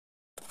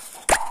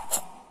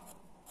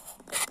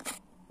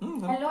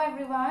Hello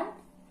everyone.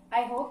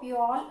 I hope you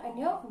all in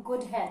your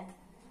good health.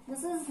 This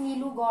is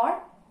Neelu Gaur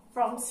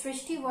from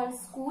Srishti World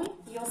School,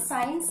 your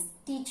science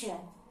teacher.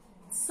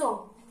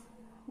 So,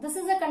 this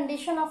is a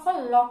condition of a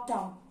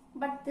lockdown.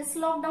 But this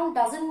lockdown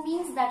doesn't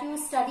mean that your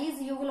studies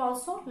you will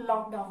also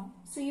lock down.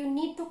 So, you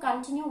need to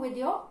continue with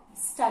your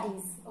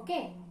studies.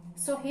 Okay.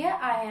 So, here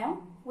I am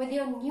with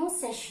your new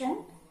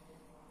session,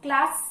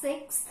 Class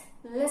 6,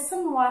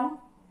 Lesson 1,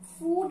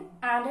 Food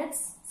and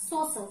its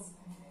Sources.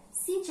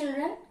 See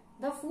children,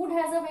 the food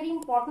has a very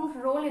important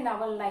role in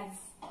our life.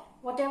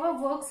 Whatever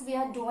works we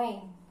are doing,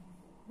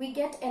 we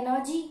get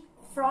energy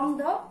from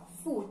the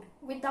food.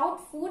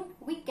 Without food,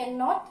 we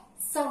cannot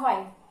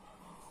survive.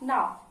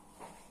 Now,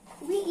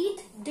 we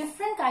eat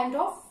different kind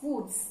of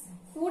foods.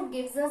 Food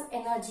gives us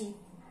energy.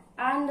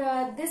 And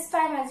this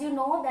time, as you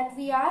know, that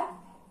we are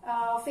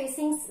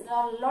facing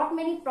a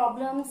many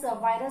problems, a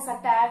virus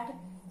attacked.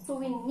 So,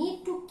 we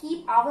need to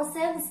keep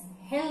ourselves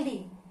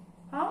healthy.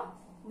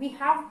 We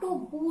have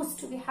to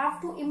boost, we have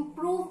to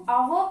improve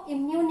our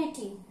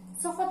immunity.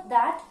 So for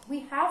that,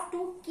 we have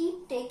to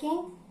keep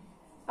taking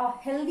a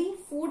healthy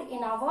food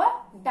in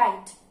our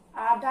diet.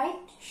 Our diet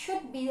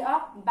should be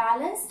a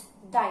balanced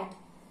diet.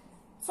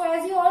 So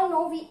as you all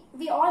know,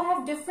 we all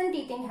have different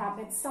eating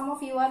habits. Some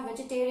of you are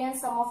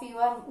vegetarians, some of you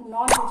are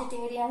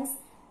non-vegetarians.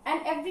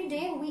 And every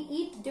day we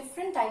eat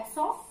different types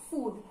of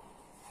food.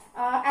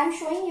 I'm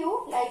showing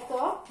you like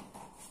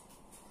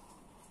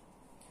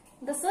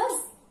this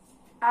is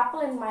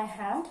apple in my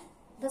hand.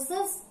 This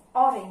is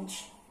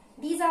orange.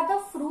 These are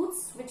the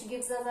fruits which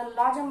gives us a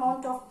large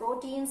amount of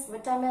proteins,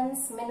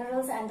 vitamins,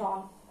 minerals and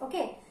all.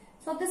 Okay.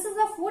 So this is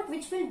the food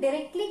which we'll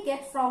directly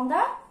get from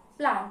the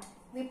plant.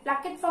 We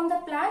pluck it from the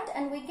plant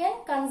and we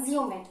can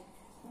consume it.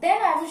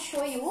 Then I will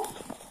show you.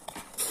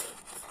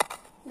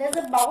 There's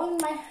a bowl in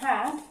my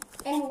hand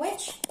in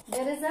which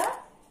there is a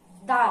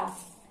dal.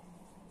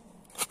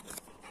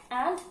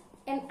 And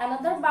in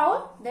another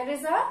bowl there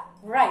is a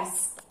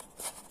rice.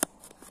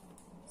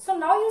 So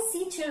now you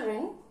see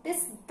children,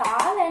 this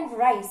dal and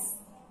rice,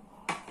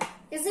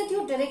 is it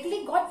you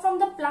directly got from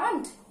the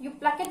plant? You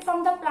pluck it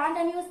from the plant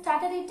and you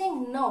started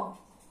eating? No.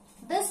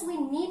 This we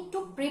need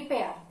to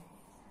prepare.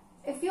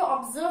 If you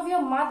observe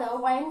your mother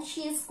when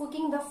she is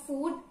cooking the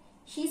food,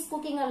 she is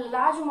cooking a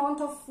large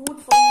amount of food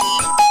for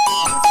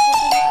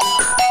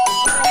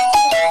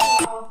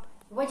you.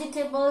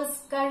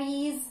 Vegetables,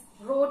 curries,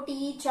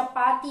 roti,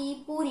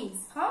 chapati,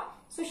 puris.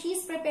 So she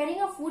is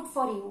preparing a food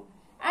for you.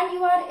 And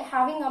you are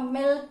having a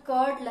milk,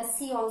 curd,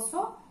 lassi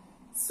also.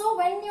 So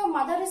when your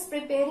mother is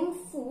preparing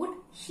food,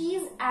 she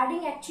is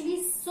adding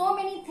actually so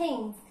many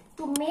things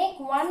to make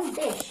one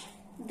dish.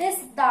 This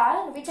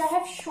dal which I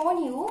have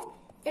shown you,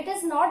 it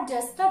is not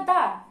just a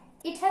dal.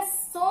 It has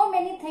so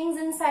many things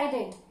inside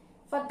it.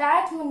 For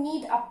that you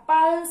need a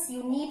pulse,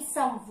 you need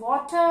some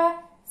water,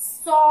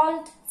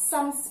 salt,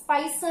 some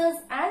spices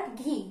and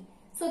ghee.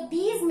 So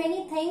these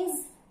many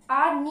things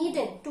are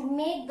needed to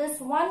make this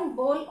one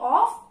bowl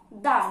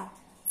of dal.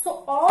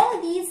 So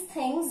all these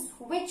things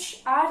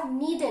which are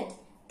needed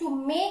to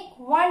make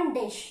one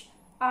dish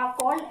are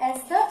called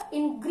as the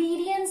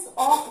ingredients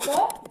of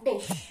the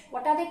dish.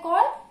 What are they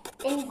called?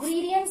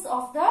 Ingredients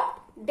of the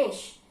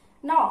dish.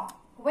 Now,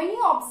 when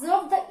you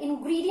observe the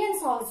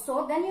ingredients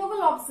also, then you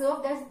will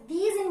observe that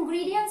these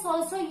ingredients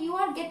also you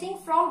are getting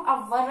from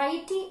a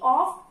variety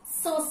of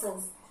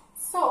sources.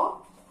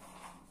 So,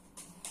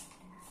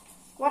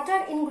 what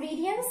are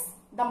ingredients?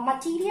 The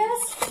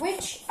materials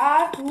which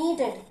are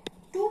needed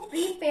to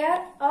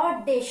prepare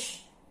a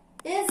dish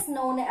is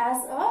known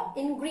as a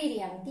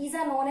ingredient. These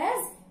are known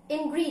as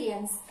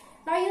ingredients.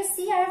 Now you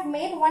see I have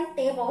made one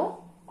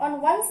table. On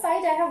one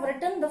side I have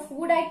written the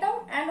food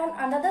item and on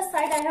another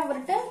side I have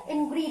written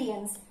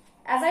ingredients.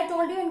 As I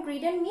told you,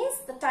 ingredient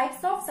means the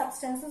types of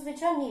substances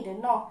which are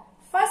needed. Now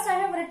first I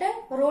have written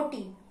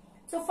roti.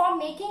 So for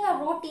making a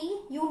roti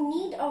you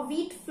need a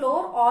wheat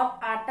flour or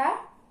atta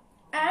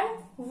and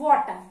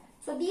water.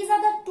 So these are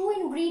the two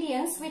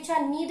ingredients which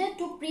are needed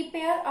to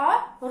prepare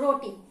a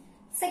roti.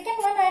 Second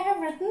one I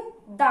have written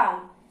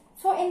dal.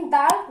 So in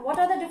dal, what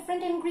are the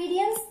different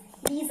ingredients?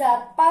 These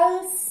are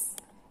pulse,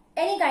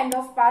 any kind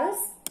of pulse,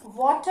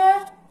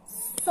 water,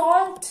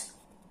 salt,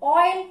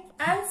 oil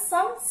and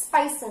some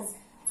spices.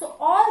 So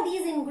all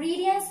these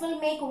ingredients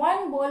will make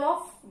one bowl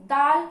of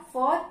dal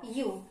for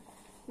you.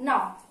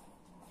 Now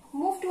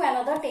move to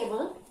another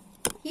table.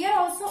 Here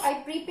also I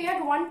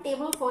prepared one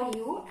table for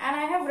you and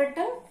I have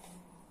written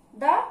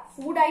the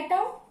food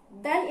item,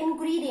 then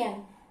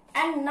ingredient,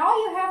 and now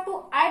you have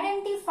to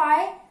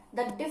identify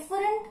the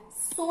different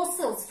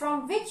sources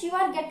from which you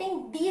are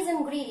getting these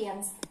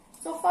ingredients.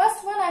 So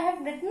first one I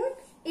have written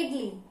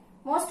idli.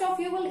 Most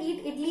of you will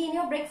eat idli in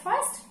your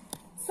breakfast.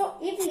 So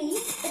idli,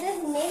 it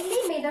is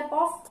mainly made up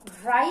of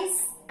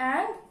rice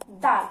and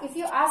dal. If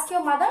you ask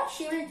your mother,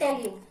 she will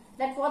tell you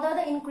that what are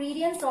the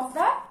ingredients of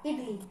the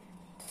idli.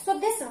 So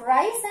this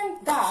rice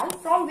and dal,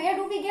 from where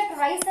do we get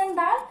rice and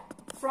dal?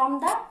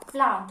 From the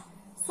plant.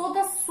 So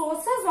the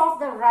sources of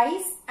the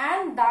rice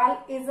and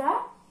dal is a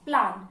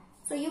plant.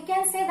 So you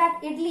can say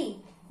that idli,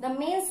 the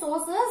main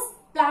source is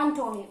plant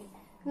only.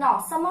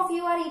 Now, some of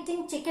you are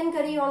eating chicken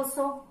curry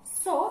also.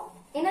 So,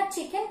 in a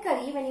chicken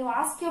curry, when you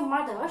ask your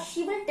mother,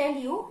 she will tell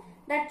you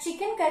that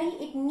chicken curry,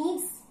 it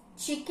needs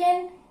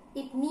chicken,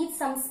 it needs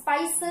some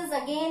spices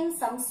again,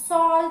 some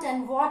salt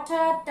and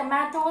water,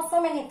 tomato,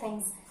 so many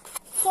things.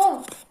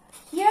 So,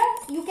 here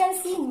you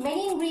can see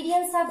many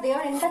ingredients are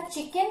there in the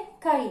chicken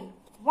curry.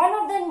 One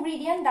of the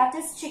ingredient, that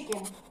is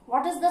chicken.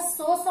 What is the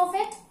source of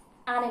it?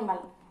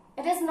 Animal.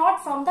 It is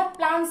not from the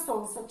plant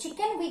source. So,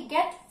 chicken we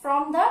get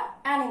from the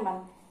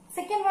animal.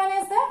 Second one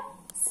is the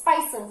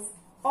spices.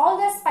 All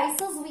the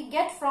spices we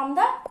get from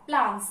the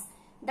plants.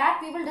 That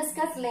we will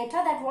discuss later,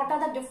 that what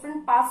are the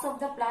different parts of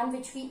the plant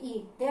which we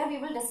eat. There we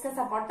will discuss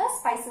about the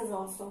spices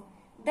also.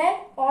 Then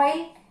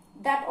oil.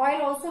 That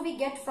oil also we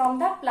get from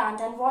the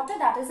plant, and water,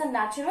 that is a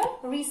natural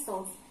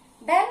resource.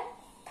 Then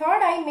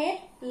third I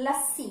made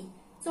lassi.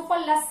 So for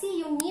lassi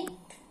you need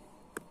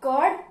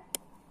curd,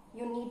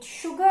 you need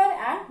sugar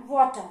and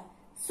water.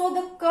 So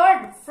the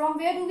curd, from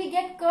where do we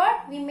get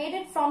curd? We made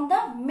it from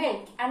the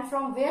milk. And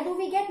from where do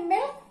we get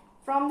milk?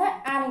 From the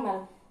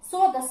animal.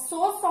 So the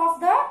source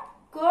of the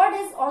curd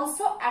is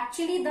also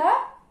actually the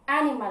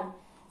animal.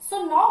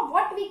 So now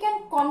what we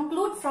can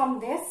conclude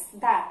from this,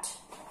 that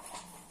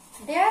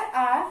there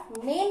are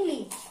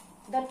mainly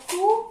the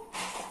two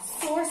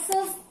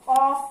sources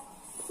of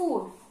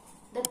food.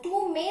 The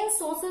two main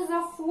sources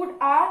of food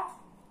are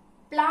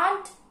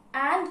plant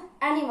and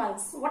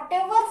animals.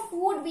 Whatever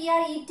food we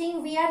are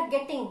eating, we are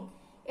getting,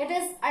 it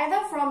is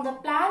either from the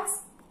plants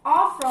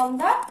or from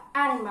the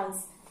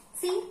animals.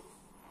 See,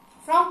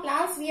 from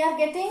plants we are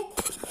getting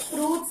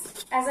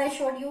fruits, as I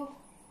showed you.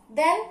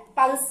 Then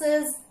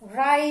pulses,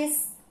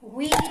 rice,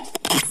 wheat,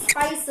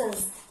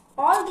 spices.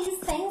 All these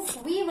things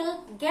we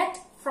will get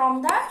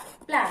from the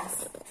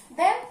plants.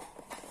 Then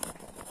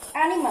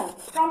animal.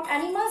 From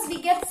animals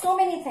we get so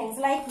many things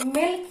like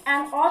milk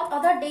and all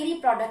other dairy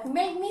products.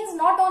 Milk means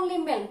not only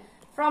milk.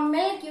 From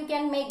milk you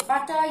can make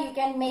butter, you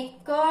can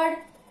make curd,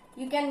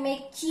 you can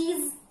make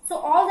cheese. So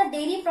all the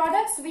dairy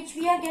products which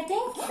we are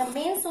getting, the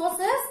main source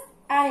is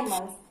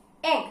animals.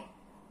 Egg.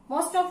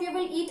 Most of you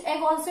will eat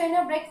egg also in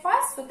a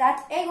breakfast. So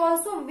that egg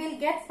also we will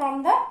get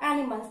from the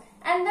animals.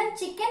 And then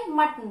chicken,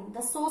 mutton.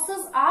 The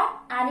sources are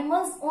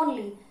animals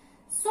only.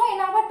 So in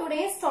our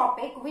today's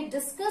topic, we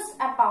discussed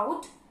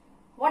about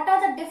what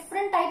are the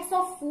different types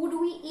of food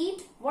we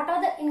eat, what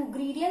are the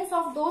ingredients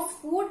of those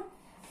food,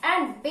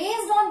 and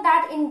based on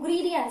that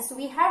ingredients,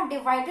 we have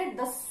divided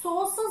the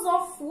sources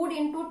of food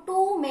into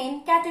two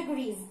main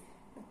categories,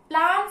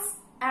 plants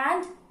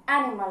and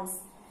animals.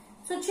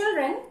 So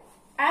children,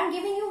 I am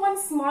giving you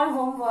one small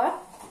homework.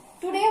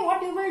 Today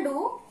what you will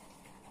do,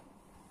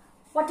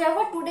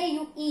 whatever today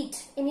you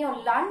eat in your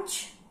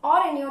lunch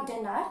or in your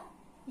dinner,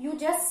 you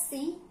just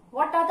see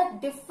what are the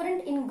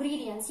different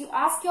ingredients. You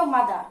ask your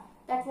mother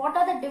that what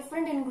are the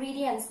different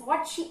ingredients,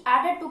 what she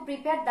added to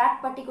prepare that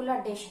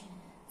particular dish.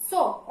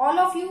 So all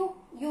of you,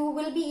 you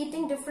will be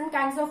eating different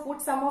kinds of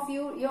food. Some of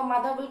you, your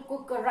mother will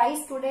cook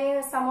rice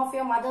today. Some of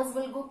your mothers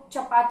will cook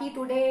chapati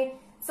today.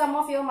 Some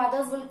of your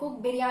mothers will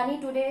cook biryani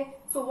today.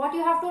 So what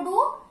you have to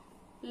do,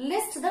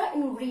 list the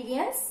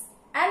ingredients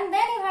and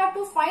then you have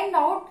to find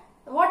out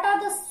what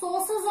are the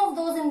sources of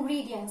those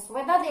ingredients,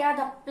 whether they are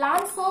the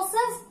plant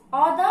sources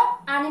or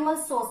the animal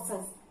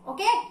sources.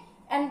 Okay.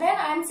 And then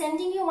I am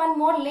sending you one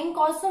more link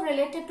also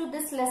related to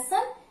this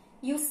lesson.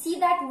 You see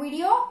that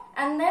video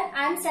and then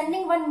I am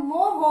sending one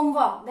more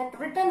homework, that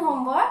written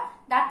homework.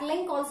 That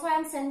link also I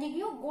am sending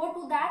you. Go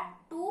to that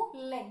two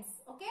links.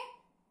 Okay.